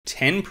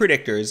10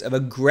 predictors of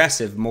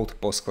aggressive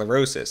multiple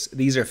sclerosis.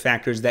 These are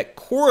factors that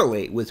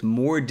correlate with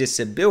more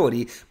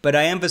disability, but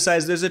I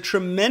emphasize there's a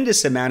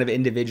tremendous amount of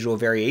individual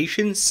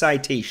variation,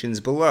 citations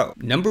below.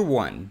 Number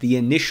 1, the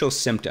initial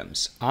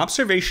symptoms.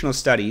 Observational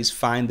studies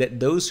find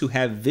that those who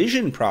have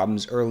vision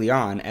problems early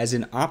on, as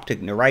in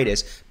optic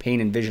neuritis,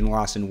 pain and vision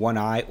loss in one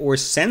eye, or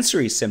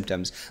sensory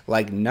symptoms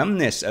like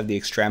numbness of the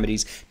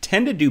extremities,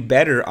 tend to do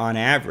better on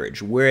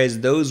average, whereas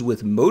those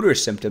with motor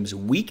symptoms,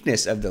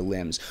 weakness of the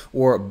limbs,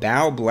 or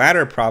bowel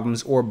bladder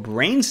problems or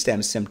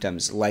brainstem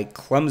symptoms like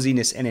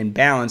clumsiness and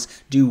imbalance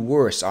do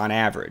worse on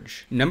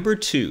average. Number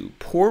 2,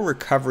 poor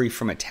recovery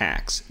from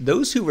attacks.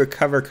 Those who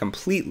recover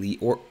completely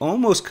or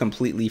almost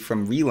completely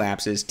from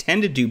relapses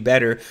tend to do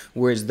better,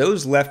 whereas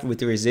those left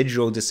with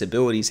residual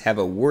disabilities have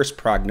a worse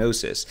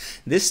prognosis.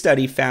 This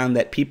study found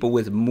that people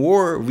with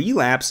more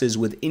relapses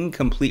with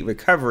incomplete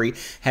recovery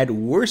had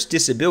worse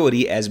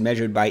disability as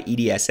measured by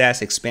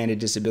EDSS, Expanded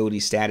Disability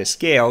Status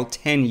Scale,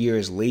 10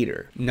 years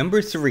later.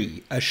 Number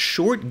 3, a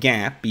short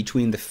gap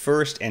between the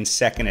first and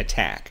second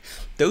attack.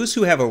 Those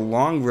who have a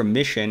long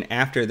remission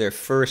after their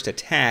first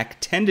attack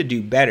tend to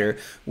do better,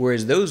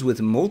 whereas those with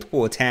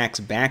multiple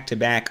attacks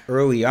back-to-back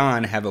early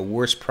on have a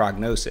worse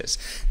prognosis.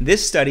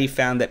 This study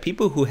found that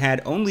people who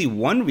had only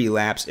one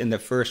relapse in the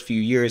first few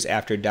years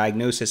after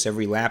diagnosis of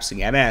relapsing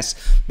MS,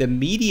 the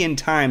median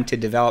time to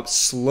develop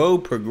slow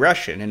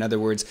progression, in other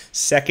words,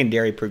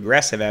 secondary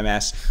progressive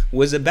MS,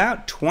 was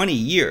about 20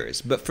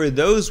 years. But for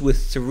those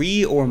with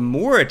 3 or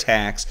more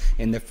attacks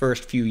in the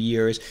first few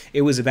years,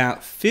 it was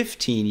about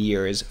 15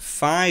 years,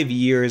 5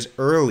 years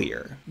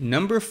earlier.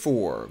 Number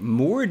 4,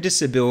 more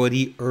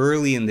disability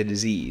early in the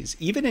disease.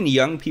 Even in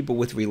young people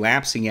with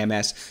relapsing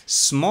MS,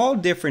 small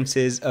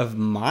differences of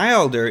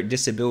milder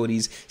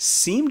disabilities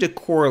seem to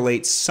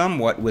correlate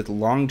somewhat with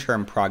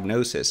long-term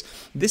prognosis.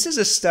 This is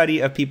a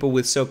study of people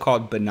with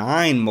so-called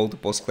benign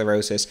multiple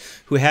sclerosis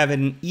who have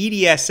an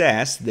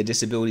EDSS, the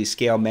disability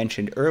scale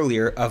mentioned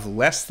earlier, of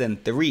less than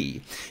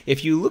 3.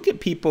 If you look at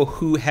people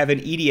who have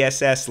an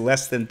EDSS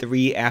less than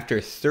 3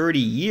 after 30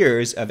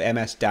 years of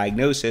MS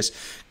diagnosis,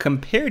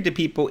 compared to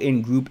people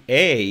in Group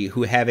A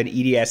who have an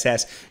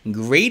EDSS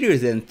greater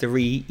than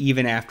 3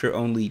 even after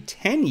only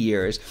 10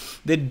 years,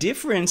 the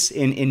difference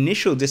in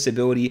initial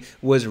disability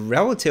was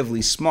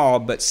relatively small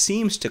but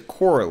seems to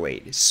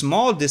correlate.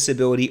 Small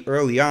disability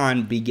early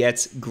on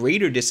begets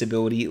greater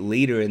disability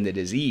later in the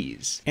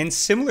disease. And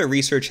similar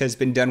research has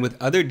been done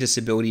with other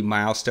disability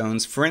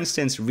milestones. For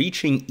instance,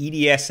 reaching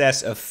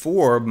EDSS of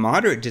 4,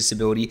 moderate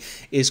disability,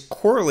 is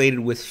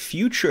correlated with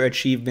future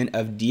achievement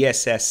of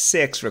DSS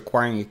 6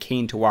 requiring a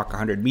cane to walk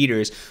 100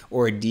 meters,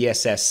 or a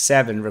DSS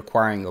 7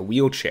 requiring a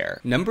wheelchair.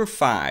 Number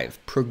 5,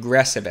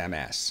 progressive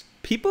MS.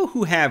 People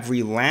who have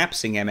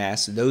relapsing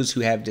MS, those who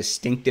have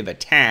distinctive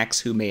attacks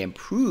who may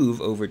improve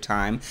over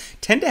time,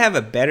 tend to have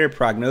a better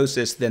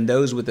prognosis than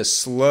those with a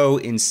slow,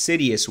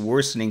 insidious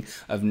worsening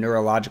of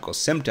neurological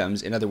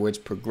symptoms, in other words,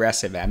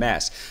 progressive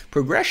MS.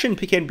 Progression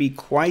can be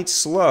quite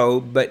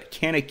slow, but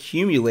can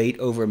accumulate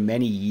over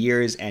many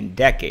years and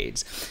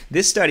decades.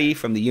 This study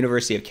from the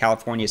University of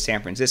California,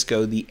 San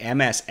Francisco, the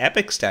MS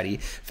EPIC study,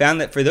 found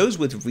that for those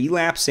with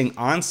relapsing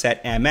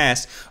onset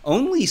MS,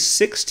 only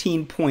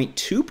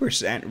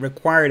 16.2%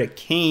 required a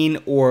cane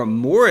or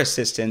more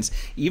assistance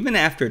even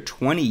after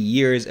 20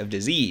 years of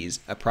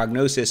disease, a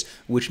prognosis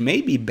which may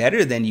be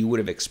better than you would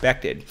have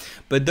expected.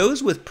 But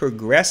those with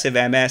progressive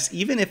MS,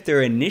 even if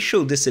their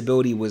initial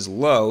disability was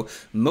low,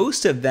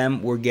 most of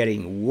them were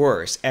getting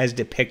worse, as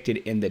depicted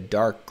in the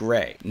dark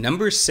gray.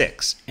 Number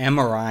 6,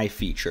 MRI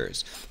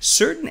features.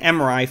 Certain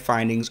MRI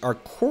findings are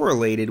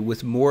correlated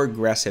with more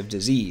aggressive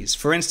disease.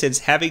 For instance,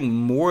 having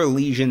more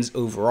lesions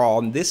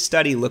overall. This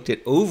study looked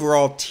at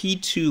overall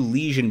T2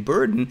 lesion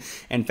burden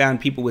and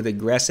found people with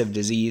aggressive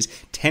disease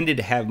tended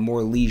to have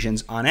more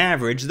lesions on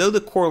average, though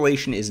the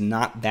correlation is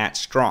not that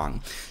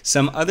strong.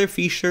 Some other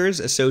features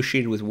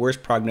associated with worse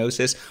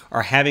prognosis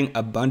are having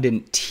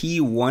abundant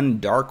T1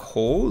 dark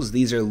holes.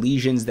 These are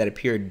lesions that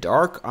appear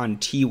dark on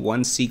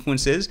T1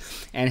 sequences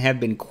and have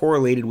been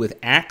correlated with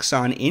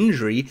axon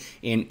injury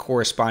in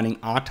corresponding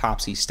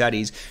autopsy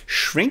studies.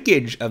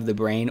 Shrinkage of the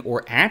brain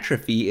or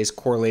atrophy is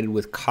correlated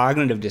with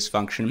cognitive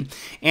dysfunction,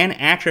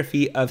 and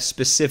atrophy of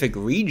specific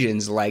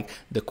regions like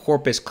the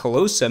corpus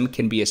callosum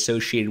can be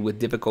associated with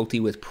difficulty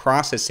with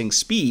processing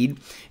speed,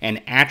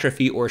 and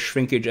atrophy or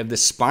shrinkage of the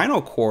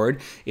spinal cord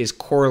is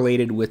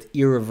correlated with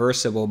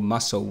irreversible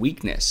muscle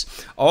weakness.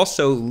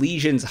 Also,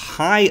 lesions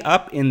high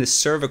up in the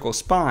cervical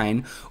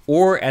spine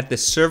or at the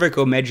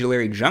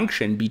cervicomedullary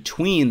junction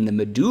between the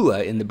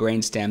medulla in the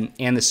brainstem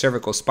and the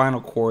cervical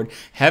spinal cord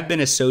have been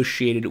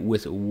associated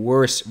with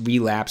worse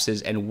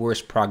relapses and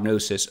worse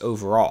prognosis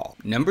overall.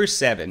 Number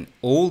 7,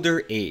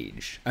 older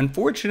age.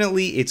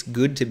 Unfortunately, it's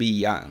good to be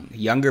young. young.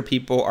 Younger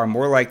people are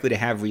more likely to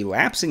have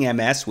relapsing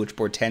MS, which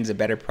portends a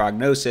better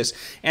prognosis,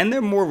 and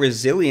they're more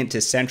resilient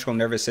to central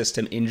nervous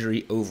system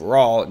injury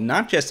overall,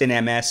 not just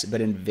in MS,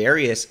 but in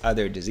various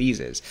other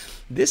diseases.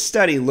 This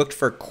study looked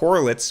for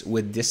correlates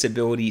with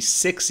disability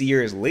 6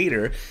 years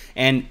later,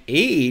 and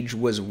age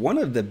was one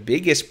of the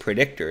biggest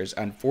predictors,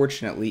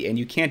 unfortunately, and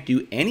you can't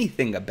do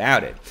anything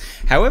about it.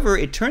 However,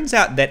 it turns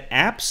out that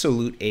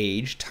absolute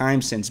age,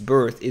 time since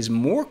birth, is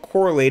more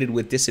correlated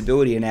with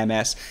disability in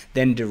MS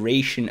than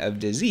duration of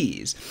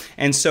disease.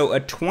 And so a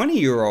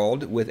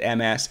 20-year-old with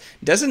MS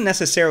doesn't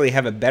necessarily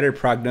have a better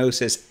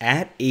prognosis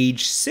at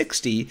age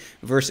 60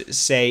 versus,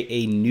 say,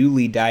 a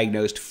newly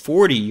diagnosed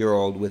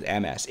 40-year-old with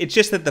MS. It's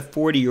just that the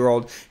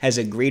 40-year-old has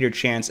a greater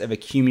chance of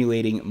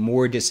accumulating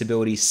more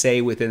disability,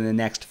 say, within the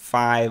next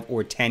 5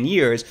 or 10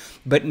 years,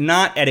 but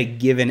not at a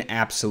given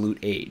absolute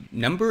age.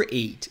 Number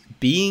 8,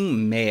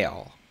 being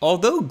male.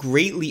 Although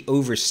greatly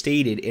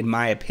overstated in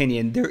my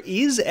opinion, there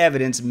is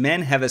evidence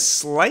men have a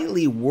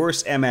slightly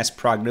worse MS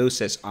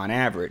prognosis on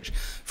average.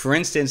 For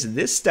instance,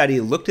 this study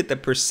looked at the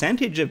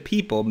percentage of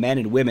people, men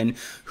and women,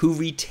 who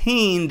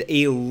retained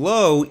a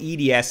low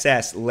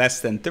EDSS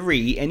less than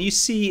 3, and you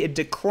see it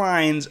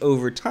declines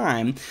over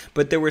time,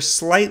 but there were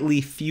slightly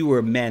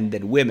fewer men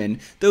than women,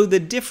 though the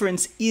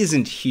difference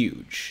isn't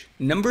huge.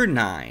 Number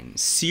 9,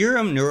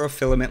 serum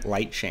neurofilament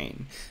light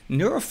chain.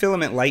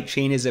 Neurofilament light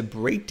chain is a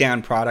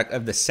breakdown product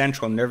of the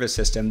central nervous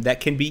system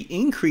that can be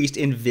increased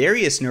in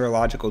various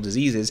neurological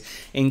diseases,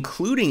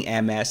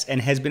 including MS,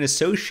 and has been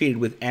associated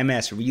with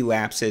MS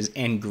relapses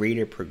and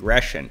greater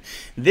progression.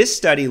 This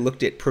study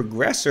looked at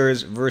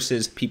progressors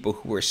versus people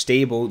who were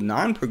stable,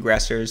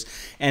 non-progressors,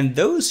 and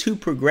those who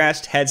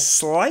progressed had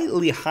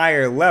slightly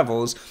higher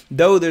levels,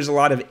 though there's a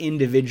lot of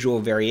individual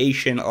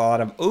variation, a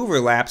lot of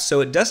overlap, so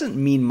it doesn't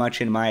mean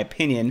much in my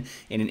opinion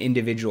in an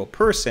individual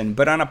person,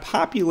 but on a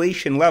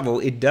population level,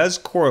 it does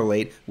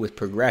correlate with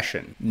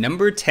progression.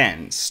 Number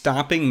 10,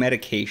 stopping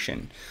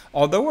medication.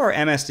 Although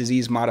our MS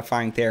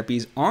disease-modifying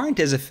therapies aren't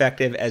as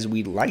effective as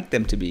we'd like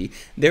them to be,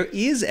 there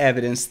is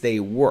evidence they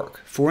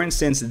work. For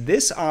instance,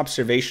 this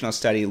observational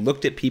study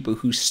looked at people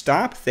who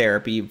stop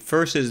therapy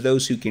versus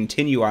those who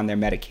continue on their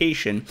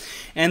medication,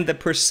 and the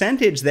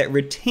percentage that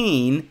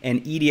retain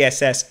an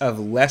EDSS of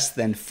less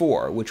than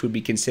 4, which would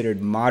be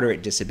considered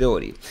moderate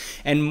disability.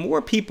 And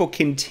more people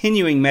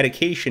continuing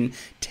medication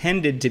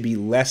tended to be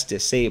less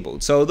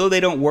disabled. So although they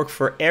don't work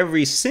for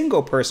every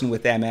single person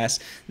with MS,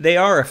 they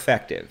are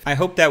effective. I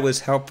hope that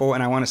was helpful,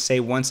 and I want to say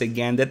once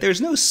again that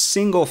there's no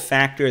single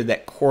factor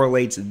that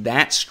correlates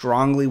that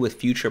strongly with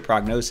future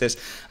prognosis.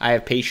 I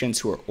have patients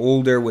who are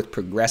older with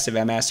progressive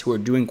MS who are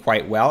doing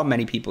quite well.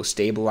 Many people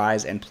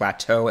stabilize and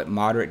plateau at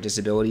moderate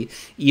disability,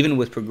 even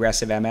with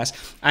progressive MS.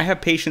 I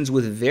have patients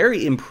with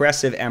very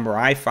impressive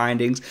MRI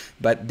findings,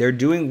 but they're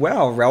doing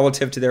well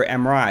relative to their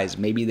MRIs.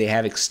 Maybe they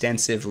have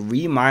extensive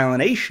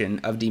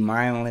remyelination of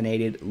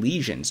demyelinated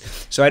lesions.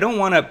 So I don't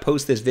want to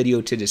post this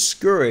video to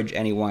discourage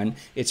anyone.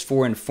 It's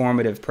for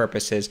informative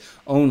purposes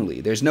only.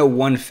 There's no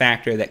one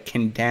factor that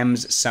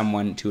condemns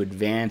someone to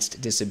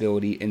advanced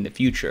disability in the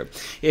future.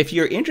 If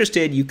you're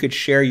interested, you could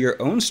share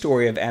your own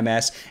story of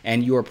MS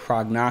and your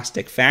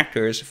prognostic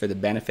factors for the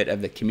benefit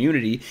of the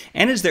community.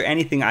 And is there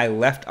anything I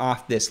left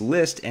off this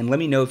list? And let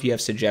me know if you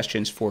have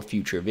suggestions for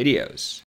future videos.